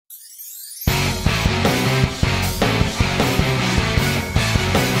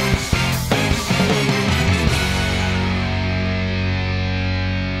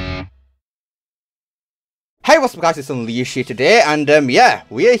Hey, what's up guys, it's Unleashed here today, and yeah,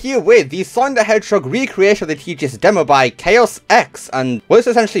 we are here with the Sonic the Hedgehog recreation of the TGS demo by Chaos X, and what this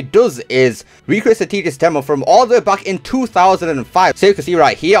essentially does is recreates the TGS demo from all the way back in 2005. So you can see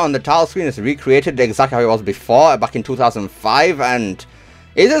right here on the title screen, it's recreated exactly how it was before, back in 2005, and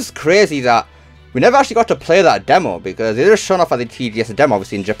it is crazy that we never actually got to play that demo, because it is shown off at the TGS demo,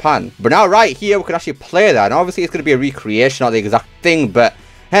 obviously in Japan. But now right here, we can actually play that, and obviously it's going to be a recreation, not the exact thing, but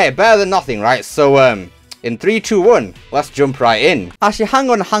hey, better than nothing, right? So, in 3, 2, 1, let's jump right in. Actually,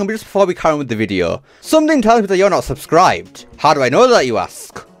 hang on, just before we carry on with the video. Something tells me that you're not subscribed. How do I know that, you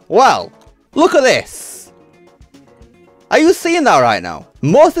ask? Well, look at this. Are you seeing that right now?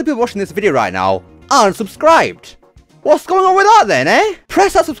 Most of the people watching this video right now aren't subscribed. What's going on with that then, eh?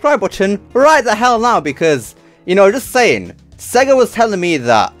 Press that subscribe button right the hell now, because, you know, just saying, Sega was telling me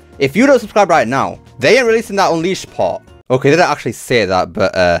that if you don't subscribe right now, they ain't releasing that Unleashed port. Okay, they didn't actually say that,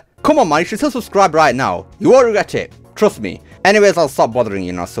 but come on man, you should still subscribe right now. You won't regret it. Trust me. Anyways, I'll stop bothering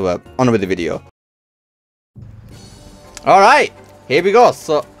you now, so on with the video. Alright, here we go.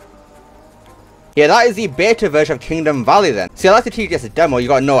 So, yeah, that is the beta version of Kingdom Valley then. See, I like the TGS demo, you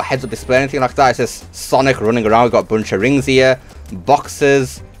got no heads up display or anything like that. It's just Sonic running around. We've got a bunch of rings here,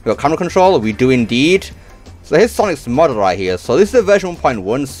 boxes, we've got camera control, we do indeed. So here's Sonic's model right here. So this is the version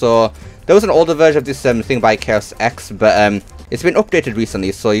 1.1, so there was an older version of this thing by Chaos X, but it's been updated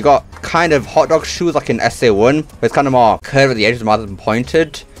recently, so you got kind of hot dog shoes like in SA1, but it's kind of more curved at the edges rather than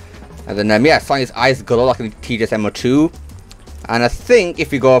pointed. And then yeah, Sonic's eyes glow like in the TGS MO2. And I think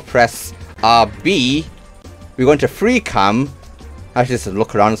if you go press RB, we go into free cam, actually just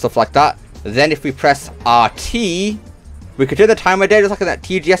look around and stuff like that. Then if we press RT, we can turn the timer day just like in that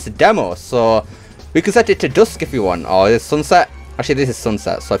TGS demo. So we can set it to dusk if you want, or is it sunset? Actually, this is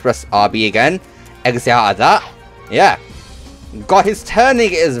sunset, so I press RB again, exit out of that. Yeah. God, his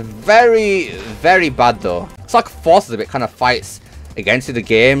turning is very, very bad though. It's like forces a bit, kind of fights against the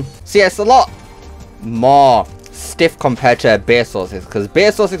game. So yeah, it's a lot more stiff compared to base 06, because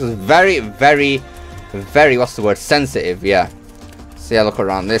base 06 is very, very, what's the word, sensitive, yeah. So yeah, look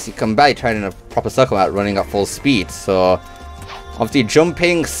around this, you can barely turn in a proper circle without running at full speed. So obviously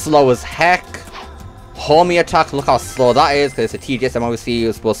jumping, slow as heck. Homie attack, look how slow that is, because it's a TGS and obviously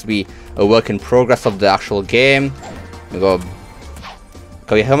it's supposed to be a work in progress of the actual game. We go.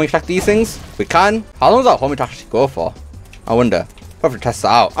 Can we homie attack these things? We can. How long does that homie attack actually go for? I wonder. Probably test that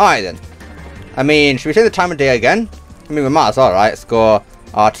out. Alright then. I mean, should we take the time of day again? I mean, we might as well, right? Let's go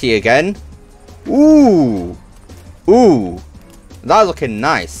RT again. Ooh. Ooh. That's looking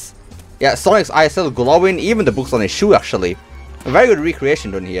nice. Yeah, Sonic's eye is still glowing. Even the books on his shoe, actually. A very good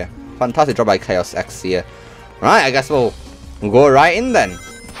recreation done here. Fantastic job by Chaos X here. Right, I guess we'll go right in then.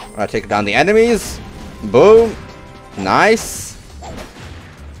 Right, take down the enemies. Boom. Nice.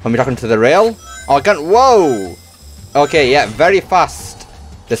 Let me talking to the rail. Oh, I can't. Whoa. Okay, yeah, very fast.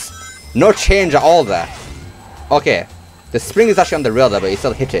 There's no change at all there. Okay. The spring is actually on the rail there, but you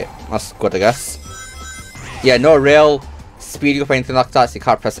still hit it. That's good, I guess. Yeah, no rail speeding up or anything like that, so you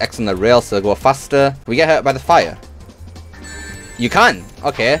can't press X on the rail, so go faster. We get hurt by the fire. You can.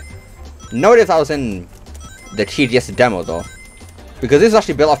 Okay. Nowadays I was in the TGS demo though, because this is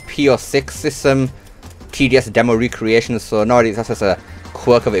actually built off PO6 this TGS demo recreation, so nowadays that's just a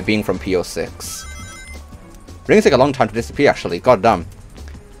quirk of it being from PO6. Rings take a long time to disappear actually, god damn.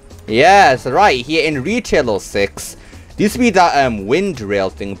 Yes, right, here in Retail 06, there used to be that wind rail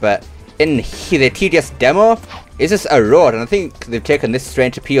thing, but in the TGS demo, it's just a road, and I think they've taken this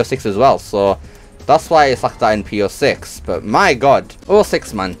straight to PO6 as well, so that's why it's like that in PO6, but my god,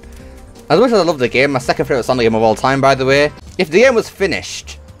 06 man. As much as I love the game, my second favourite Sonic game of all time by the way, if the game was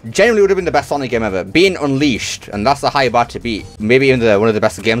finished, genuinely would have been the best Sonic game ever, being Unleashed, and that's a high bar to beat. Maybe even one of the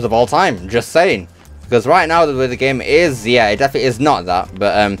best games of all time, just saying. Because right now, the way the game is, yeah, it definitely is not that,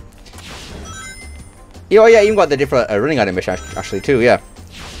 but, oh yeah, even got the different running animation actually too, yeah.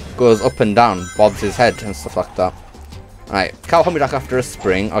 Goes up and down, bobs his head and stuff like that. Alright, can't hold me back after a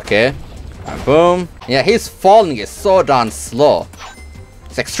spring, okay. Right, boom. Yeah, his falling is so darn slow.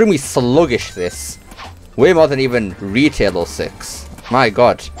 It's extremely sluggish, this. Way more than even Retail 06. My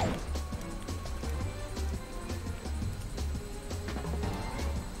god.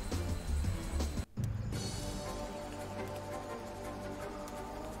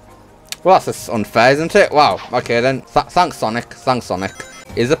 Well, that's just unfair, isn't it? Wow. Okay then. Thanks, Sonic. Thanks, Sonic.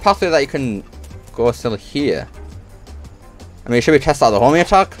 Is the pathway that you can go still here? I mean, should we test out the homing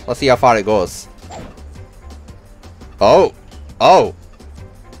attack? Let's see how far it goes. Oh. Oh.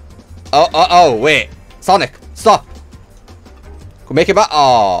 Oh, wait. Sonic, stop. Go make it back.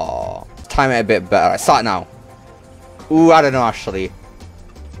 Oh. Time it a bit better. Right, start now. Ooh, I don't know, actually.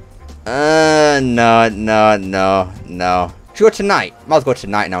 No, no, no, no. Should we go tonight? Might as well go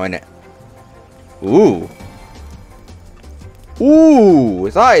tonight now, innit? Ooh. Ooh,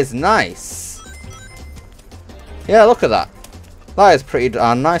 that is nice. Yeah, look at that. That is pretty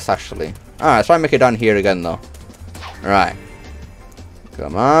darn nice, actually. Alright, let's try and make it down here again, though. Right.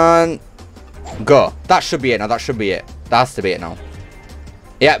 Come on. Go. That should be it now. That should be it. That has to be it now.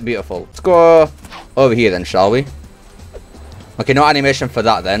 Yeah, beautiful. Let's go over here then, shall we? Okay, no animation for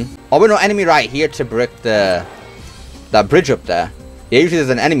that then. Oh, we no enemy right here to break that bridge up there. Yeah, usually there's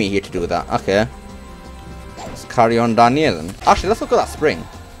an enemy here to do that. Okay. Let's carry on down here then. Actually, let's look at that spring.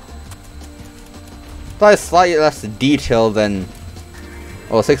 That is slightly less detailed than...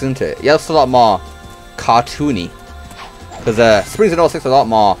 Oh, 6, isn't it? Yeah, it's a lot more cartoony. Because springs in 06 are a lot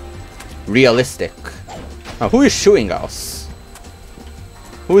more realistic. Now, who is shooting at us?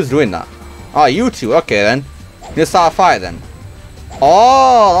 Who is doing that? Oh, you two. Okay, then. You start a fight, then.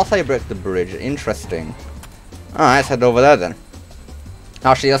 Oh, that's how you break the bridge. Interesting. Alright, let's head over there, then.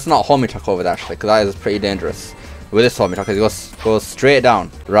 Actually, that's not homie truck over there, actually, because that is pretty dangerous. With this homie truck, it goes straight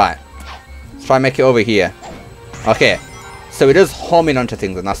down. Right. Let's try and make it over here. Okay. So it is homing onto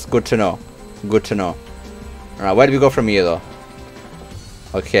things, and that's good to know. Good to know. Alright, where do we go from here, though?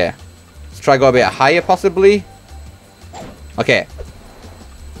 Okay. Let's try to go a bit higher, possibly. Okay.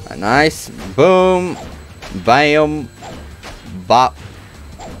 Nice. Boom. Bam. Bop.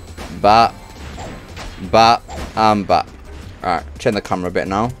 Bop. Bop. And bop. Alright, turn the camera a bit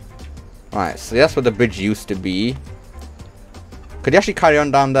now. Alright, so that's where the bridge used to be. Could you actually carry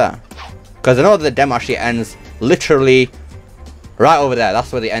on down there? Because I know the demo actually ends literally right over there.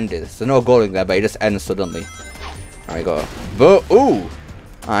 That's where the end is. There's no going there, but it just ends suddenly. There we go. Ooh!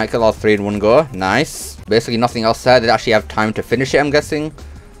 Alright, kill all 3 in one go. Nice. Basically nothing else there. They actually have time to finish it, I'm guessing.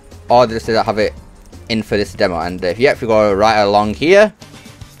 Or they just didn't have it in for this demo. And yeah, if we go right along here,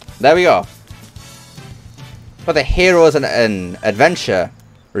 there we go. For the Heroes and Adventure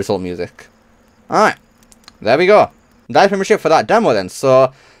result music. Alright. There we go. That's pretty much it for that demo then.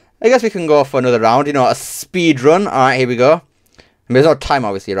 So, I guess we can go for another round. You know, a speed run. Alright, here we go. There's no time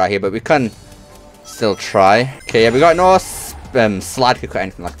obviously right here, but we can still try. Okay, yeah, we got no slide kick or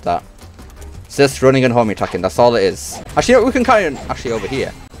anything like that. It's just running and homie attacking. That's all it is. Actually, you know, we can carry on actually over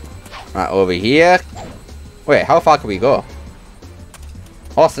here. Right, over here. Wait, how far can we go?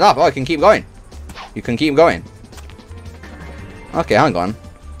 Oh, snap. Oh, you can keep going. You can keep going. Okay, hang on.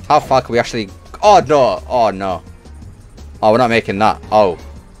 How far can we actually... Oh, no. Oh, no. Oh, we're not making that. Oh.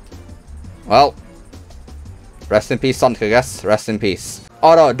 Well. Rest in peace, Sonic, I guess. Rest in peace.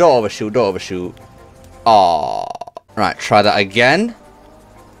 Oh, no. Don't overshoot. Don't overshoot. Oh. Right, try that again.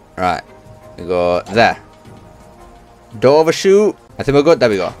 Right. We go there. Don't overshoot. I think we're good. There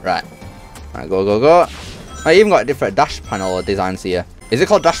we go. Right. Right, go, go, go. I even got different dash panel designs here. Is it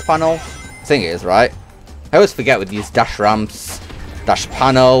called dash panel? I think it is, right? I always forget with these dash ramps, dash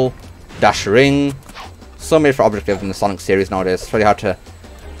panel, dash ring. So many different objectives in the Sonic series nowadays. It's really hard to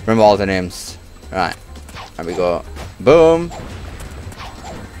remember all the names. Right. There we go. Boom.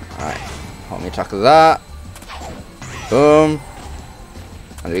 Alright. Help me attack that. Boom.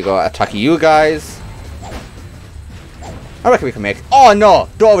 And we go attack you guys. I reckon we can make it. Oh no!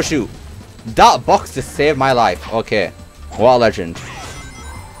 Don't overshoot! That box just saved my life. Okay. What a legend.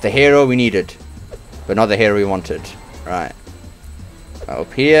 The hero we needed. But not the hero we wanted. Right.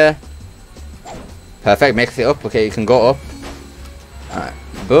 Up here. Perfect. Makes it up. Okay, you can go up. Alright.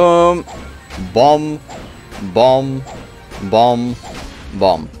 Boom. Bomb. Bomb. Bomb.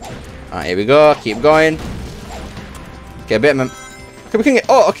 Bomb. Alright, here we go. Keep going. Okay, a bit of... Okay, we can get...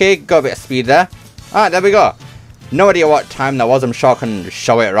 Oh, okay. Got a bit of speed there. Alright, there we go. No idea what time that was. I'm sure I can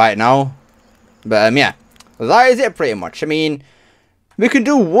show it right now. But, yeah. That is it pretty much. I mean... We could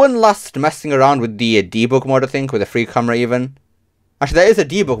do one last messing around with the debug mode, I think, with a free camera even. Actually, there is a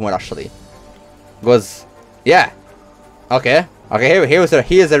debug mode, actually. Goes, yeah. Okay. Okay,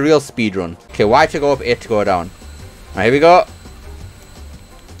 here's a real speed run. Okay, Y to go up, A to go down. Alright, here we go.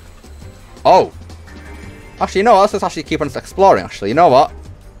 Oh. Actually, you know what? Let's actually keep on exploring, actually. You know what?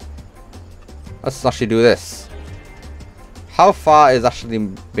 Let's actually do this. How far is actually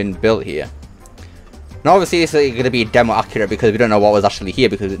been built here? Now, obviously, it's going to be demo accurate because we don't know what was actually here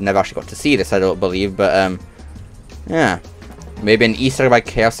because we never actually got to see this, I don't believe. But, yeah. Maybe an Easter egg by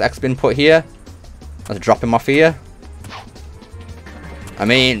Chaos X been put here. Let's drop him off here. I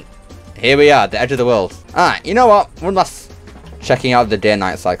mean, here we are, the edge of the world. Alright, you know what? One last checking out the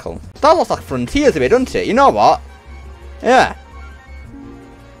day-night cycle. That looks like Frontiers a bit, doesn't it? You know what? Yeah.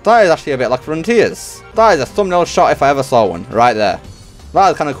 That is actually a bit like Frontiers. That is a thumbnail shot if I ever saw one. Right there.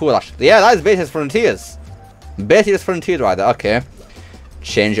 That is kind of cool, actually. Yeah, that is basically Frontiers. Basically just Frontiers right there. Okay.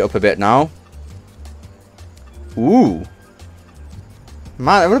 change it up a bit now. Ooh.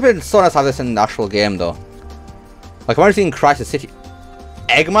 Man, it would have been so nice to have this in the actual game, though. Like, I'm already seeing Crisis City.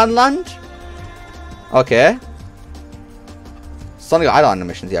 Eggman Land? Okay. Sonic Island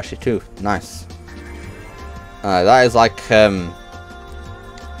animations, yeah, actually, too. Nice. That is like,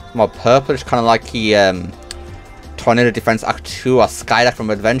 more purplish, kind of like the, Tornado Defense Act 2 or Skydive from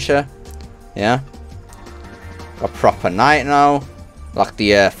Adventure. Yeah. A proper night now. Like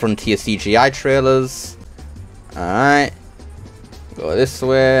the, Frontier CGI trailers. Alright. Go this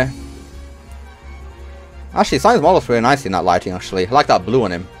way. Actually, Sonic's model looks really nice in that lighting, actually. I like that blue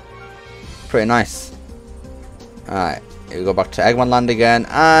on him. Pretty nice. Alright. Here we go back to Eggman Land again.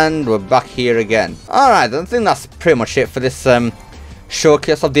 And we're back here again. Alright, I think that's pretty much it for this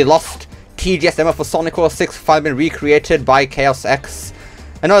showcase of the lost TGS demo for Sonic 06. Finally been recreated by Chaos X.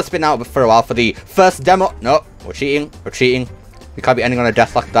 I know it's been out for a while for the first demo. No, we're cheating. We're cheating. We can't be ending on a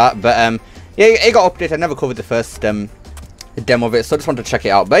death like that. But yeah, it got updated. I never covered the first demo of it, so I just wanted to check it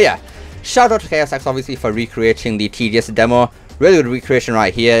out. But yeah, shout out to Chaos X obviously for recreating the TGS demo. Really good recreation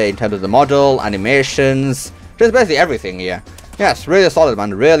right here in terms of the model, animations, just basically everything here. Yes, really solid,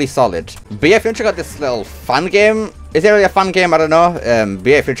 man, really solid. But yeah, if you want to check out this little fan game, is it really a fan game? I don't know. But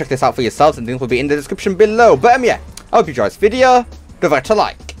yeah, if you want to check this out for yourselves, the link will be in the description below. But yeah, I hope you enjoyed this video. Don't forget to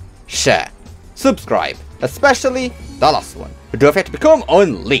like, share, subscribe, especially the last one. But don't forget to become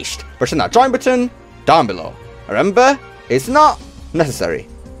unleashed. Pushing that join button down below. Remember, it's not necessary.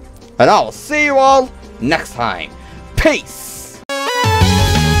 And I'll see you all next time. Peace!